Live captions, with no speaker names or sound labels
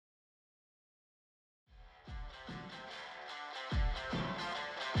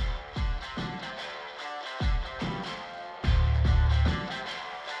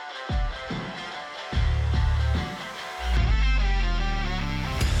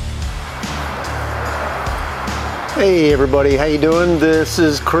Hey everybody, how you doing? This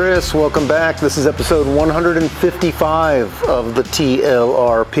is Chris. Welcome back. This is episode 155 of the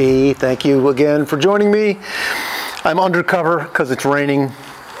TLRP. Thank you again for joining me. I'm undercover because it's raining.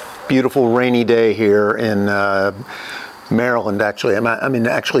 Beautiful rainy day here in Maryland. Actually, I'm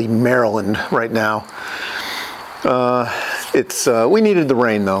in Maryland right now. We needed the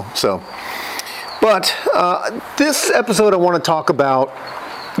rain though. But this episode I want to talk about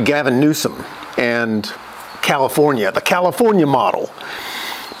Gavin Newsom and California, the California model.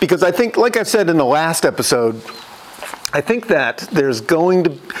 Because I think, like I said in the last episode, I think that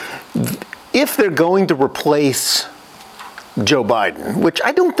if they're going to replace Joe Biden, which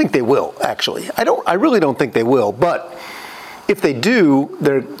I don't think they will, actually. I really don't think they will, but if they do,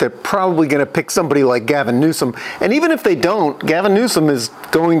 they're probably going to pick somebody like Gavin Newsom. And even if they don't, Gavin Newsom is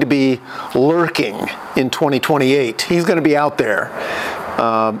going to be lurking in 2028. He's going to be out there.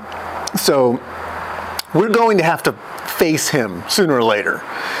 So we're going to have to face him sooner or later.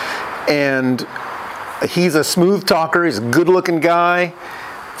 And he's a smooth talker. He's a good-looking guy.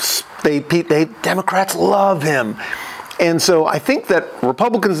 Democrats love him. And so I think that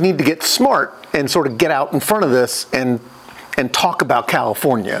Republicans need to get smart and sort of get out in front of this and talk about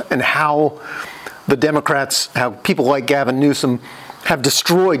California and how the Democrats, how people like Gavin Newsom have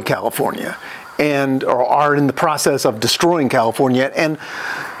destroyed California and or are in the process of destroying California. And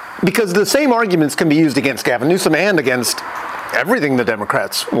because the same arguments can be used against Gavin Newsom and against everything the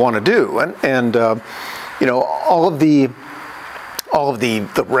Democrats want to do, and all of the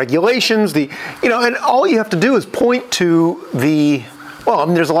regulations, and all you have to do is point to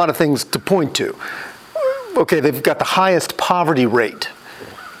there's a lot of things to point to. Okay, they've got the highest poverty rate,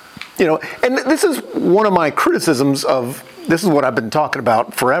 and this is one of my criticisms of. This is what I've been talking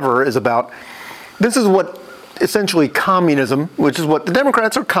about forever. This is what. Essentially communism, which is what the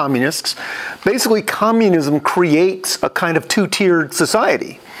Democrats are communists. Basically, communism creates a kind of two-tiered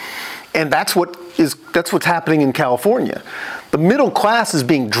society. And that's what's happening in California. The middle class is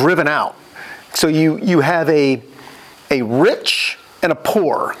being driven out. So you have a rich and a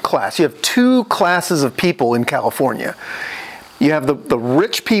poor class. You have two classes of people in California. You have the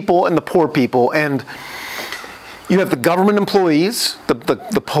rich people and the poor people, and you have the government employees,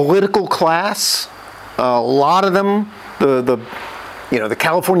 the political class. A lot of them, the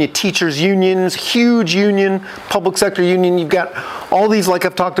California teachers unions, huge union, public sector union. You've got all these, like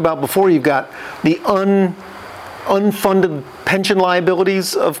I've talked about before. You've got the unfunded pension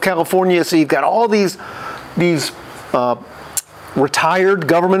liabilities of California. So you've got all these retired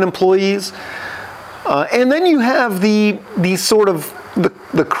government employees, and then you have the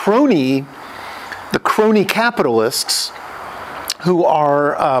crony capitalists who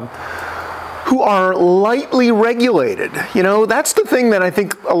are lightly regulated. That's the thing that I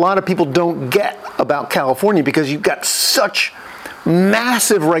think a lot of people don't get about California, because you've got such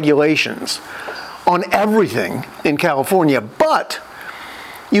massive regulations on everything in California. But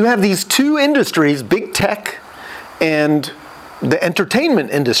you have these two industries, big tech and the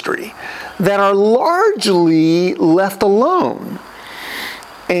entertainment industry, that are largely left alone.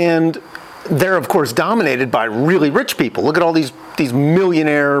 And they're, of course, dominated by really rich people. Look at all these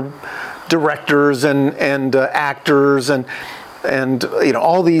millionaire directors and actors and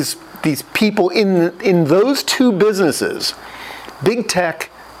all these people in those two businesses, big tech,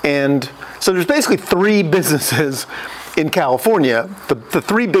 and so there's basically three businesses in California. The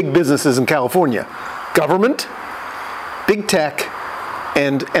three big businesses in California: government, big tech,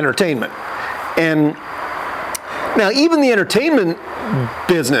 and entertainment. And now even the entertainment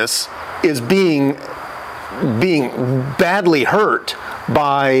business is being badly hurt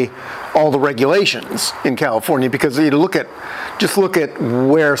by all the regulations in California, because you look at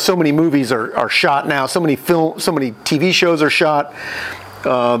where so many movies are shot now, so many TV shows are shot,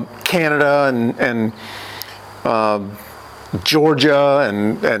 Canada and Georgia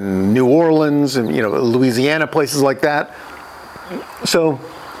and New Orleans and Louisiana, places like that. So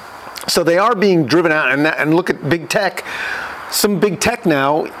they are being driven out, and look at big tech. Some big tech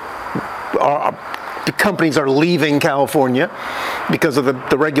now the companies are leaving California because of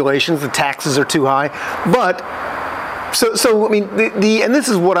the regulations. The taxes are too high. But so I mean, and this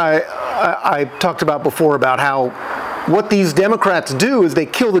is what I talked about before, about how what these Democrats do is they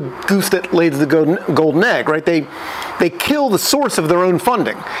kill the goose that lays the golden egg, right? They kill the source of their own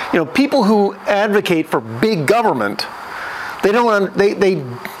funding. People who advocate for big government, they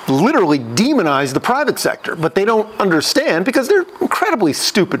literally demonize the private sector, but they don't understand, because they're incredibly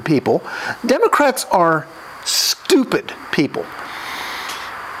stupid people. Democrats are stupid people.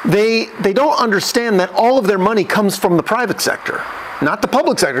 They don't understand that all of their money comes from the private sector. not the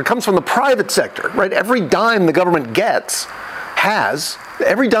public sector. It comes from the private sector, right? Every dime the government has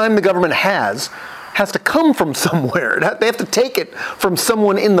to come from somewhere. They have to take it from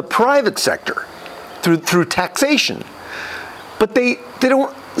someone in the private sector through taxation. But they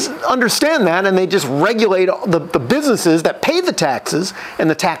don't understand that, and they just regulate the businesses that pay the taxes, and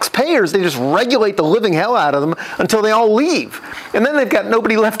the taxpayers, they just regulate the living hell out of them until they all leave. And then they've got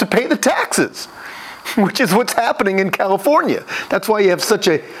nobody left to pay the taxes, which is what's happening in California. That's why you have such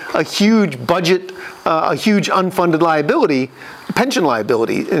a huge budget, a huge unfunded liability, pension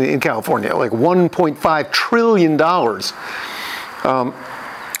liability in California, like $1.5 trillion.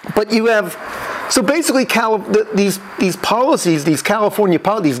 But you have, so basically these policies, these California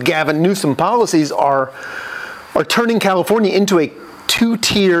policies, these Gavin Newsom policies are turning California into a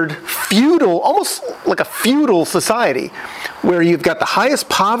two-tiered, feudal, almost like a feudal society, where you've got the highest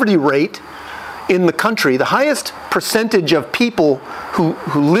poverty rate in the country. The highest percentage of people who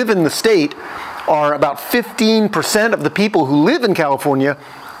live in the state are about 15% of the people who live in California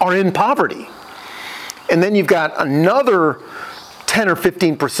are in poverty. And then you've got another 10 or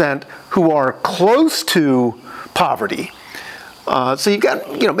 15% who are close to poverty. So you've got,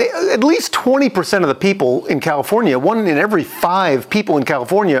 at least 20% of the people in California, 1 in every 5 people in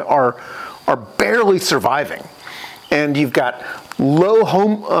California are barely surviving. And you've got low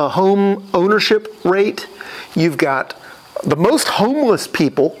home ownership rate. You've got the most homeless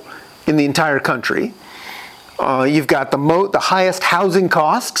people in the entire country. You've got the highest housing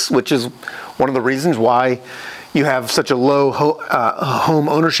costs, which is one of the reasons why you have such a low home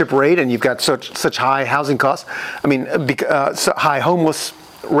ownership rate, and you've got such high housing costs. So high homeless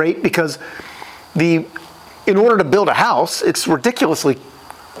rate, because in order to build a house, it's ridiculously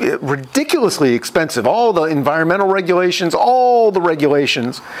expensive. All the environmental regulations, all the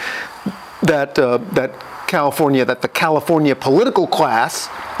regulations that the California political class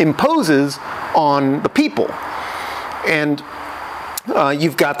imposes on the people. And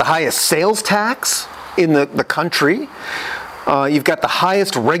you've got the highest sales tax in the country. You've got the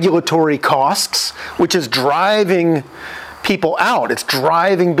highest regulatory costs, which is driving people out. It's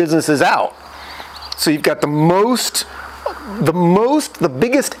driving businesses out. So you've got the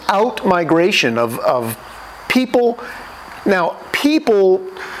biggest out migration of people. Now, people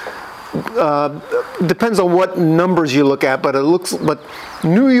depends on what numbers you look at, but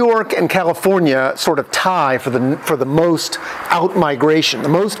New York and California sort of tie for the most out migration, the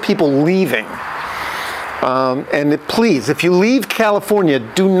most people leaving. Please, if you leave California,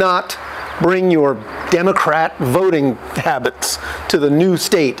 do not bring your Democrat voting habits to the new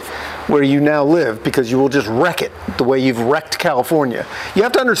state where you now live, because you will just wreck it the way you've wrecked California. You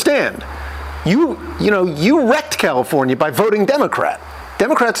have to understand, you wrecked California by voting Democrat.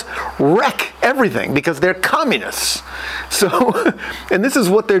 Democrats wreck everything because they're communists. So, and this is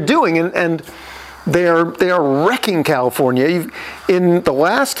what they're doing, and they are wrecking California. In the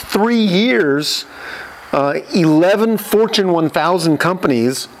last 3 years, 11 Fortune 1000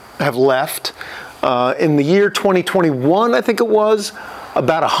 companies have left. In the year 2021, I think it was,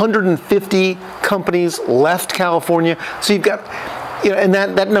 about 150 companies left California. So you've got, and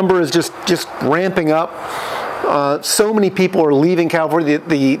that number is just ramping up. So many people are leaving California.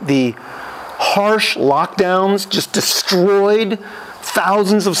 The harsh lockdowns just destroyed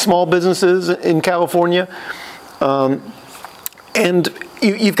thousands of small businesses in California. And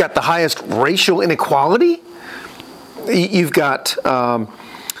you've got the highest racial inequality.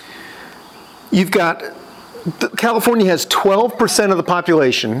 California has 12% of the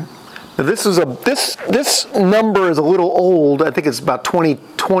population. Now this number is a little old. I think it's about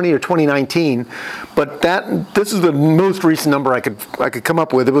 2020 or 2019, but this is the most recent number I could come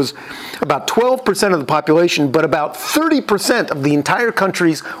up with. It was about 12% of the population, but about 30% of the entire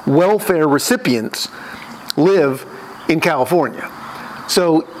country's welfare recipients live in California.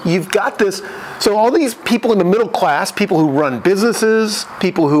 So you've got this. So all these people in the middle class, people who run businesses,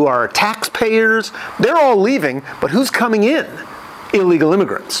 people who are taxpayers, they're all leaving, but who's coming in? Illegal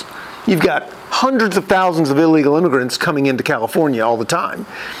immigrants. You've got hundreds of thousands of illegal immigrants coming into California all the time,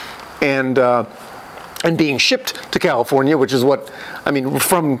 and being shipped to California, which is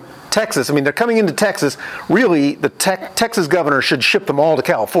from Texas. They're coming into Texas. Really, the Texas governor should ship them all to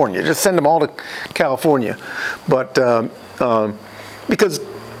California. Just send them all to California, but because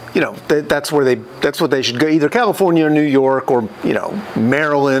that's what they should go, either California or New York or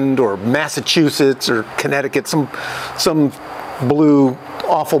Maryland or Massachusetts or Connecticut, some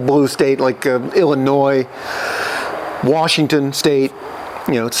awful blue state like Illinois, Washington State.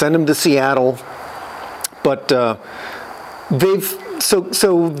 Send them to Seattle. But this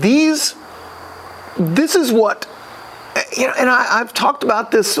is what, and I've talked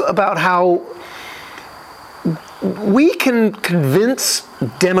about this, about how we can convince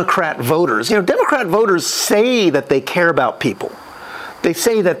Democrat voters. Democrat voters say that they care about people. They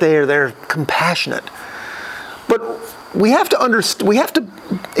say that they're compassionate. But we have to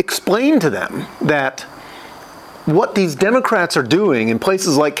explain to them that what these Democrats are doing in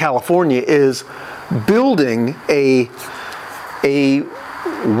places like California is building a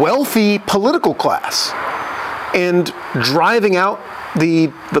wealthy political class and driving out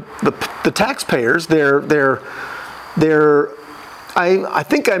the taxpayers. I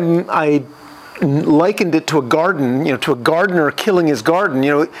think I likened it to a garden, to a gardener killing his garden.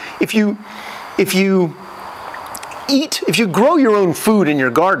 If you grow your own food in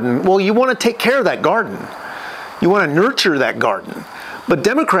your garden, well, you want to take care of that garden. You want to nurture that garden. But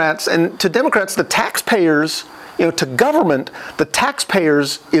Democrats, the taxpayers, to government, the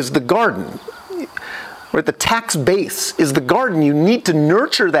taxpayers is the garden. Right? The tax base is the garden. You need to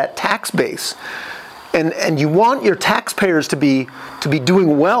nurture that tax base. And you want your taxpayers to be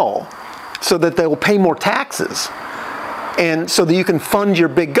doing well so that they will pay more taxes and so that you can fund your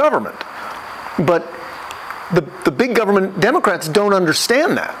big government. But the big government Democrats don't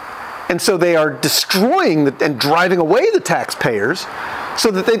understand that. And so they are destroying and driving away the taxpayers so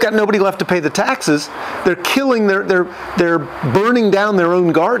that they've got nobody left to pay the taxes. They're killing they're burning down their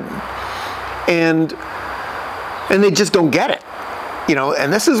own garden. And they just don't get it.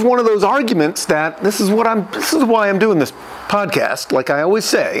 And this is one of those arguments that this is why I'm doing this podcast. Like I always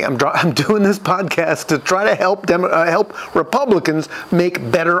say, I'm doing this podcast to try to help Republicans make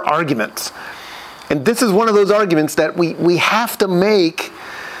better arguments. And this is one of those arguments that we have to make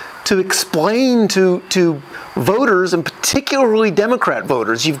to explain to voters, and particularly Democrat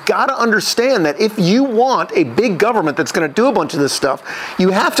voters. You've got to understand that if you want a big government that's going to do a bunch of this stuff,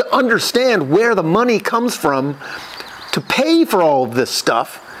 you have to understand where the money comes from to pay for all of this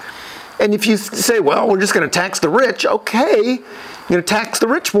stuff. And if you say, well, we're just going to tax the rich, okay, you're going to tax the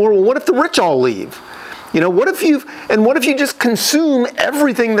rich more. Well, what if the rich all leave? What if you just consume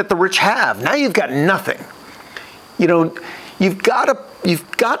everything that the rich have? Now you've got nothing. You've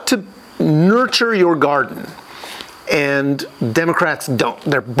got to nurture your garden. And Democrats don't.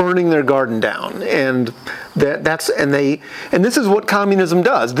 They're burning their garden down. And this is what communism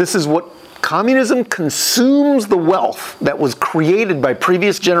does. Communism consumes the wealth that was created by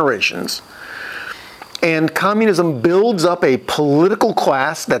previous generations, and communism builds up a political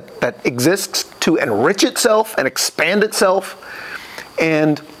class that exists to enrich itself and expand itself,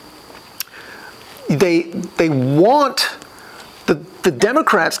 and they want, the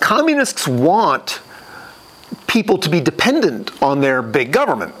Democrats, communists want people to be dependent on their big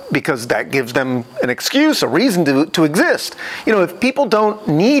government because that gives them an excuse, a reason to exist. If people don't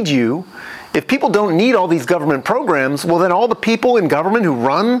need you, if people don't need all these government programs, well, then all the people in government who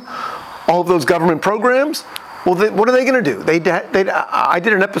run all of those government programs, well, what are they going to do? I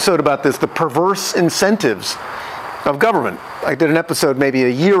did an episode about this, the perverse incentives of government. I did an episode maybe a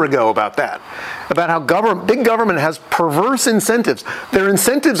year ago about that, about how big government has perverse incentives. Their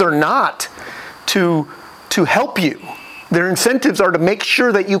incentives are not to help you. Their incentives are to make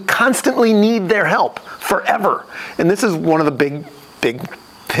sure that you constantly need their help forever. And this is one of the big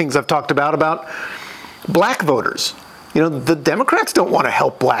things I've talked about black voters. The Democrats don't want to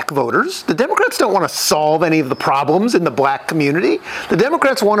help black voters. The Democrats don't want to solve any of the problems in the black community. The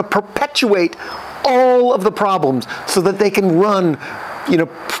Democrats want to perpetuate all of the problems so that they can run,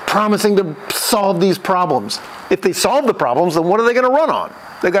 promising to solve these problems. If they solve the problems, then what are they going to run on?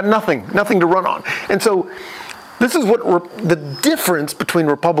 They've got nothing to run on. And so this is what the difference between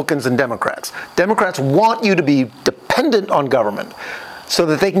Republicans and Democrats. Democrats want you to be dependent on government so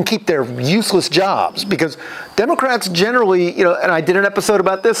that they can keep their useless jobs. Because Democrats generally, and I did an episode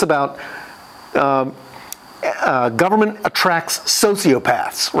about this, about government attracts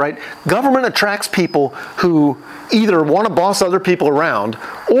sociopaths, right? Government attracts people who either want to boss other people around,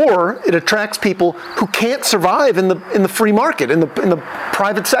 or it attracts people who can't survive in the free market, in the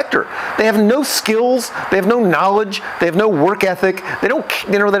private sector. They have no skills, they have no knowledge, they have no work ethic. They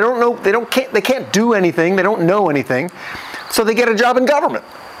can't do anything, they don't know anything. So they get a job in government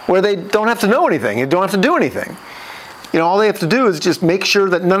where they don't have to know anything, they don't have to do anything. All they have to do is just make sure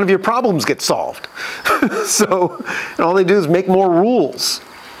that none of your problems get solved. So, all they do is make more rules,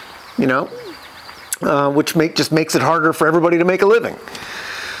 which just makes it harder for everybody to make a living.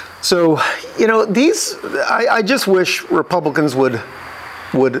 So, I just wish Republicans would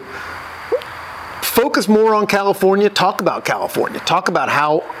focus more on California, talk about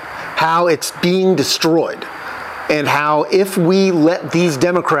how it's being destroyed, and how if we let these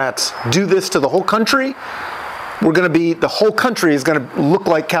Democrats do this to the whole country, the whole country is going to look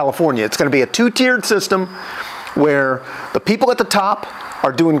like California. It's going to be a two-tiered system where the people at the top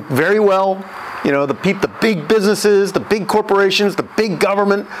are doing very well. You know, the big businesses, the big corporations, the big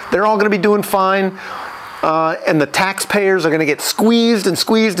government, they're all going to be doing fine. And the taxpayers are going to get squeezed and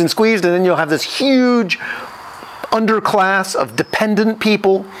squeezed and squeezed, and then you'll have this huge underclass of dependent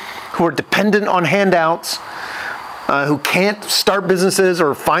people who are dependent on handouts, who can't start businesses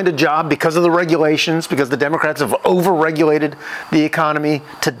or find a job because of the regulations, because the Democrats have over-regulated the economy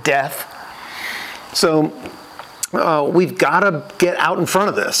to death. So we've got to get out in front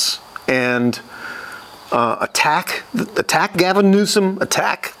of this and attack Gavin Newsom,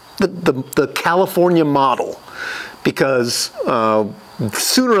 attack the California model, because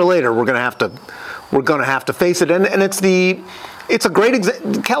sooner or later we're going to have to face it, and it's a great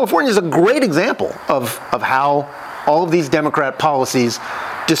California is a great example of how all of these Democrat policies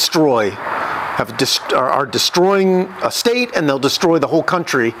are destroying a state, and they'll destroy the whole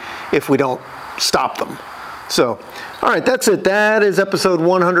country if we don't stop them. So, all right, that's it. That is episode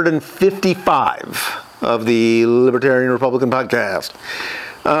 155 of the Libertarian Republican Podcast.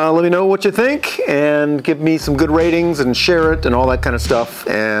 Let me know what you think, and give me some good ratings, and share it, and all that kind of stuff.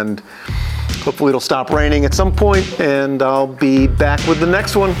 And hopefully it'll stop raining at some point, and I'll be back with the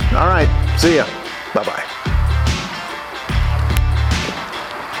next one. All right, see ya. Bye-bye.